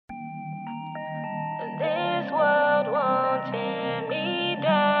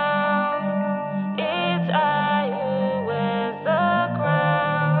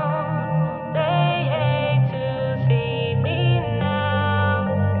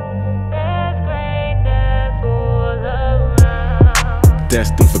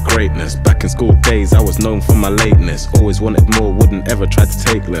Destined for greatness. Back in school days, I was known for my lateness. Always wanted more, wouldn't ever try to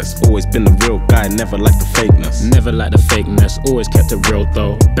take less. Always been a real guy, never liked the fakeness. Never liked the fakeness, always kept it real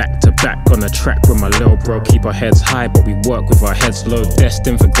though. Back to back on the track with my little bro. Keep our heads high, but we work with our heads low.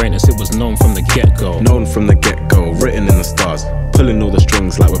 Destined for greatness, it was known from the get-go. Known from the get-go, written in the stars. Pulling all the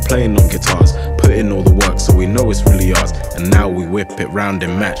strings like we're playing on guitars. Put in all the work so we know it's really ours. And now we whip it round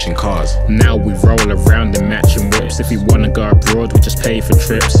in matching cars. Now we roll around in matching whips. If we wanna go abroad, we just pay for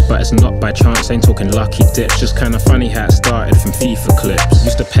trips. But it's not by chance, ain't talking lucky dips. Just kinda funny how it started from FIFA clips.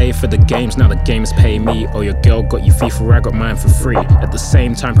 Used to pay for the games, now the games pay me. Or your girl got you FIFA, I got mine for free. At the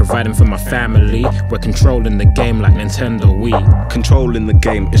same time providing for my family. We're controlling the game like Nintendo Wii. Controlling the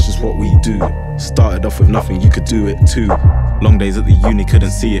game, it's just what we do. Started off with nothing, you could do it too. Long days at the uni,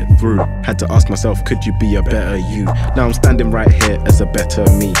 couldn't see it through. Had to ask myself, could you be a better you? Now I'm standing right here as a better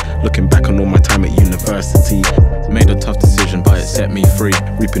me. Looking back on all my time at university. Made a tough decision, but it set me free.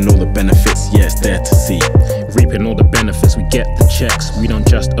 Reaping all the benefits, yeah, it's there to see. Reaping all the benefits, we get the checks. We don't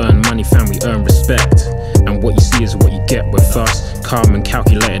just earn money, fam, we earn respect. And what you see is what you get with us. Calm and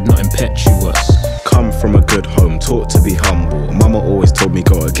calculated, not impetuous. Come from a good home, taught to be humble. Mama always told me,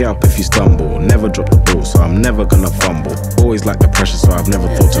 gotta get up if you stumble. Never drop the ball, so I'm never gonna fumble. Always like the pressure, so I've never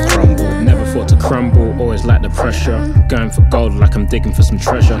thought to crumble. Never thought to crumble, always like the pressure. Going for gold like I'm digging for some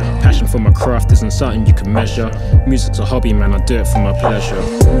treasure. Passion for my craft isn't something you can measure. Music's a hobby, man, I do it for my pleasure.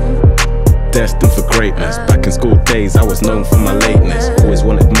 Destined for greatness. Back in school days, I was known for my lateness. Always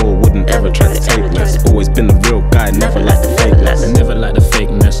wanted more, wouldn't ever try to take less. Always been a real guy, never liked the fakeness. Never liked the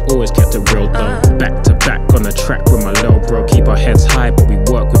fakeness, always kept it